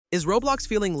Is Roblox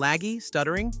feeling laggy,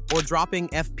 stuttering, or dropping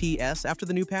FPS after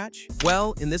the new patch?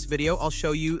 Well, in this video, I'll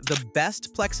show you the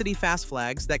best Plexity fast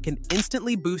flags that can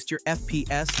instantly boost your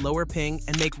FPS, lower ping,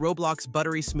 and make Roblox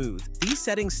buttery smooth. These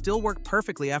settings still work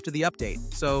perfectly after the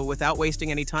update, so without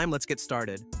wasting any time, let's get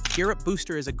started. Gear Up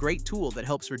Booster is a great tool that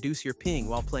helps reduce your ping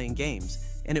while playing games,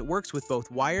 and it works with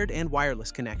both wired and wireless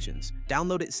connections.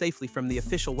 Download it safely from the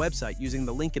official website using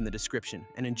the link in the description,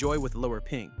 and enjoy with lower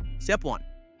ping. Step 1.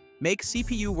 Make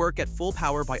CPU work at full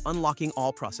power by unlocking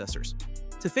all processors.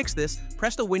 To fix this,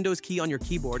 press the Windows key on your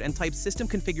keyboard and type System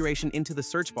Configuration into the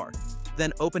search bar,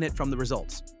 then open it from the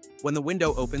results. When the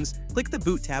window opens, click the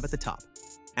Boot tab at the top.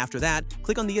 After that,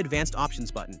 click on the Advanced Options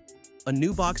button. A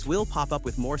new box will pop up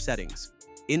with more settings.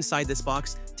 Inside this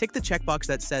box, tick the checkbox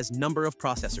that says Number of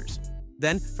Processors.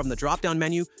 Then, from the drop-down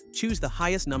menu, choose the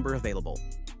highest number available.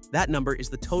 That number is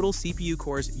the total CPU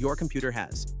cores your computer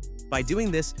has. By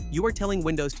doing this, you are telling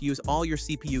Windows to use all your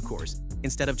CPU cores,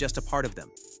 instead of just a part of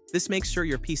them. This makes sure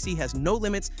your PC has no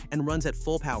limits and runs at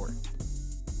full power.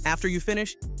 After you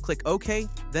finish, click OK,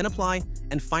 then Apply,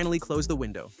 and finally close the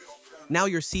window. Now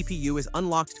your CPU is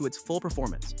unlocked to its full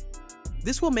performance.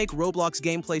 This will make Roblox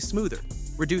gameplay smoother,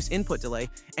 reduce input delay,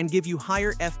 and give you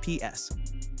higher FPS.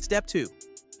 Step 2.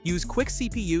 Use Quick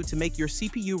CPU to make your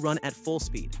CPU run at full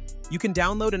speed. You can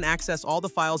download and access all the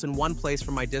files in one place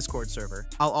from my Discord server.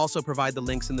 I'll also provide the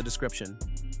links in the description.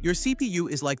 Your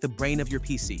CPU is like the brain of your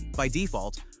PC. By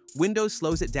default, Windows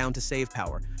slows it down to save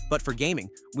power, but for gaming,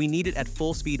 we need it at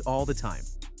full speed all the time.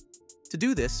 To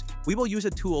do this, we will use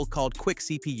a tool called Quick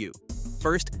CPU.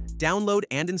 First, download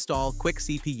and install Quick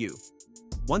CPU.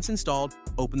 Once installed,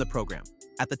 open the program.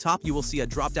 At the top, you will see a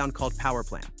drop-down called Power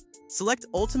Plan. Select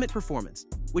Ultimate Performance,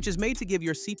 which is made to give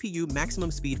your CPU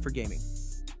maximum speed for gaming.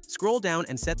 Scroll down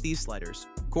and set these sliders.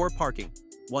 Core Parking,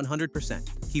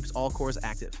 100%, keeps all cores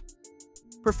active.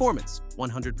 Performance,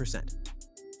 100%.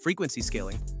 Frequency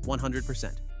Scaling,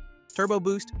 100%. Turbo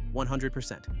Boost,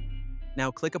 100%. Now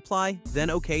click Apply, then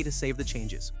OK to save the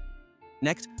changes.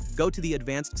 Next, go to the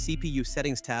Advanced CPU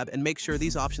Settings tab and make sure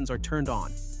these options are turned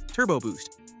on. Turbo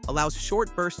Boost allows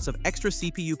short bursts of extra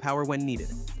CPU power when needed.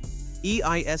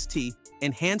 EIST,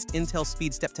 Enhanced Intel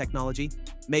Speed Step Technology,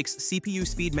 makes CPU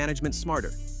speed management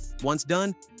smarter. Once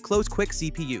done, close Quick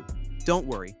CPU. Don't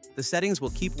worry, the settings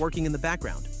will keep working in the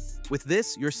background. With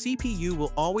this, your CPU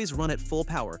will always run at full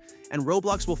power, and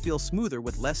Roblox will feel smoother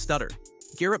with less stutter.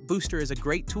 Gear Up Booster is a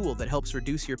great tool that helps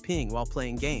reduce your ping while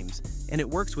playing games, and it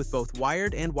works with both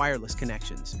wired and wireless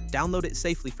connections. Download it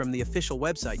safely from the official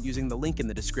website using the link in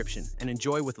the description, and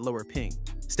enjoy with lower ping.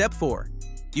 Step 4.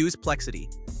 Use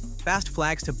Plexity. Fast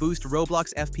flags to boost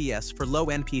Roblox FPS for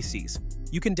low-end PCs.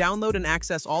 You can download and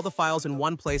access all the files in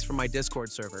one place from my Discord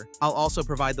server. I'll also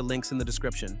provide the links in the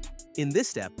description. In this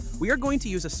step, we are going to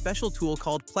use a special tool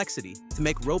called Plexity to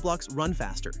make Roblox run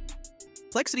faster.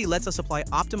 Plexity lets us apply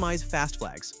optimized fast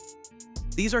flags.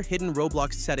 These are hidden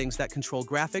Roblox settings that control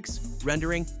graphics,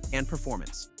 rendering, and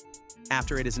performance.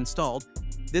 After it is installed,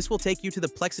 this will take you to the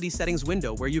Plexity settings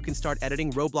window where you can start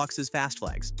editing Roblox's fast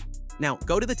flags. Now,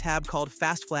 go to the tab called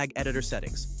Fast Flag Editor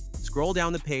Settings. Scroll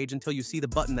down the page until you see the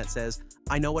button that says,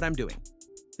 I know what I'm doing.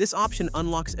 This option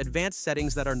unlocks advanced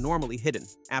settings that are normally hidden.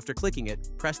 After clicking it,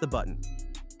 press the button.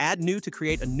 Add New to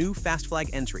create a new fast flag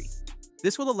entry.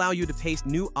 This will allow you to paste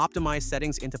new optimized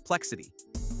settings into Plexity.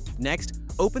 Next,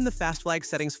 open the fast flag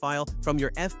settings file from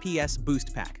your FPS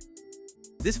Boost Pack.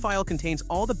 This file contains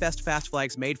all the best fast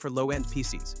flags made for low-end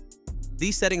PCs.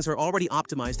 These settings are already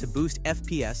optimized to boost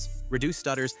FPS, reduce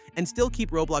stutters, and still keep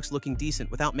Roblox looking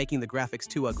decent without making the graphics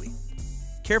too ugly.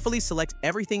 Carefully select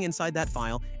everything inside that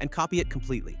file and copy it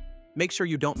completely. Make sure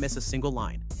you don't miss a single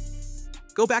line.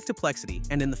 Go back to Plexity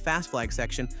and in the Fast Flag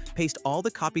section, paste all the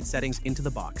copied settings into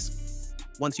the box.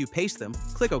 Once you paste them,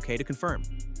 click OK to confirm.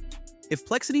 If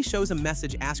Plexity shows a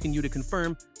message asking you to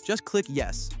confirm, just click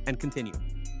Yes and continue.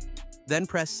 Then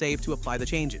press Save to apply the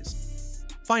changes.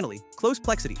 Finally, close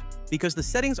Plexity, because the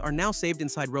settings are now saved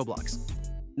inside Roblox.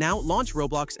 Now launch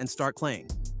Roblox and start playing.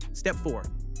 Step 4.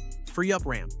 Free up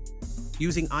RAM.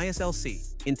 Using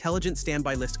ISLC, Intelligent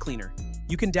Standby List Cleaner,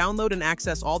 you can download and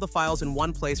access all the files in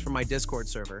one place from my Discord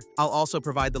server. I'll also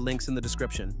provide the links in the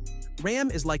description.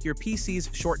 RAM is like your PC's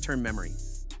short-term memory.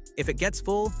 If it gets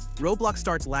full, Roblox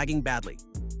starts lagging badly.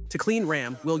 To clean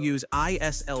RAM, we'll use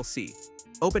ISLC.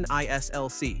 Open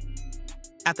ISLC.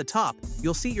 At the top,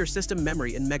 you'll see your system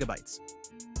memory in megabytes.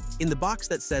 In the box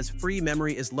that says free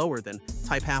memory is lower than,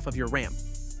 type half of your RAM.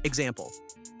 Example,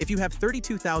 if you have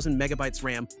 32,000 megabytes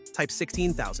RAM, type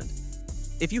 16,000.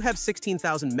 If you have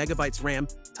 16,000 megabytes RAM,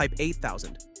 type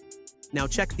 8,000. Now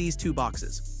check these two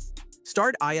boxes.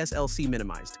 Start ISLC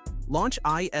minimized. Launch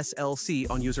ISLC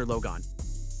on user logon.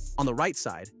 On the right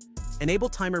side, enable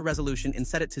timer resolution and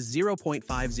set it to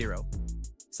 0.50.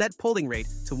 Set polling rate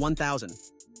to 1000,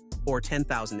 or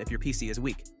 10,000 if your PC is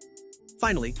weak.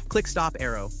 Finally, click Stop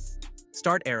Arrow,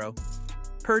 Start Arrow,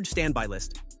 Purge Standby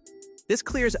List. This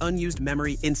clears unused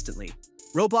memory instantly.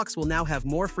 Roblox will now have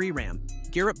more free RAM.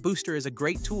 Gear Up Booster is a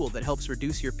great tool that helps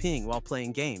reduce your ping while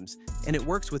playing games, and it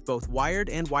works with both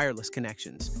wired and wireless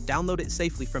connections. Download it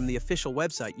safely from the official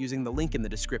website using the link in the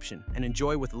description and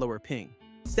enjoy with lower ping.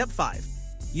 Step 5.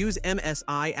 Use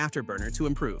MSI Afterburner to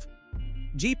improve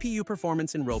GPU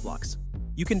performance in Roblox.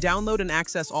 You can download and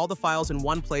access all the files in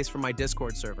one place from my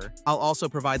Discord server. I'll also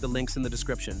provide the links in the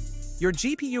description. Your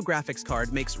GPU graphics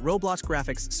card makes Roblox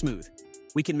graphics smooth.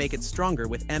 We can make it stronger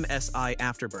with MSI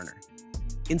Afterburner.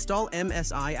 Install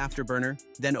MSI Afterburner,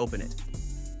 then open it.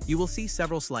 You will see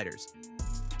several sliders.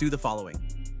 Do the following.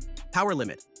 Power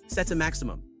limit, set to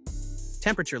maximum.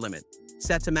 Temperature limit,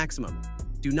 set to maximum.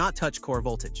 Do not touch core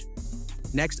voltage.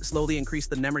 Next, slowly increase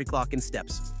the memory clock in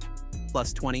steps.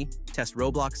 Plus 20, test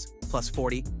Roblox. Plus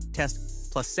 40,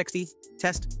 test. Plus 60,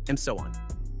 test, and so on.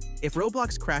 If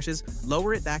Roblox crashes,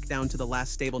 lower it back down to the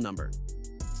last stable number.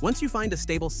 Once you find a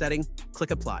stable setting,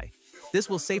 click Apply. This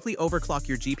will safely overclock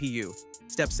your GPU.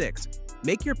 Step 6.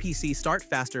 Make your PC start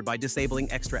faster by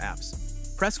disabling extra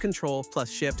apps. Press Ctrl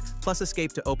plus Shift plus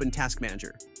Escape to open Task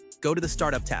Manager. Go to the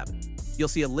Startup tab. You'll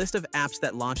see a list of apps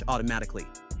that launch automatically.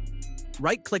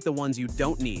 Right-click the ones you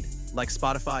don't need, like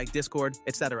Spotify, Discord,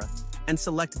 etc., and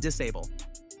select Disable.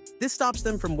 This stops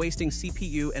them from wasting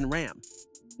CPU and RAM.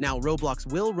 Now,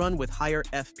 Roblox will run with higher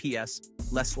FPS,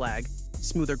 less lag,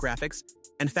 smoother graphics,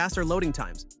 and faster loading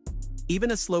times.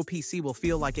 Even a slow PC will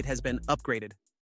feel like it has been upgraded.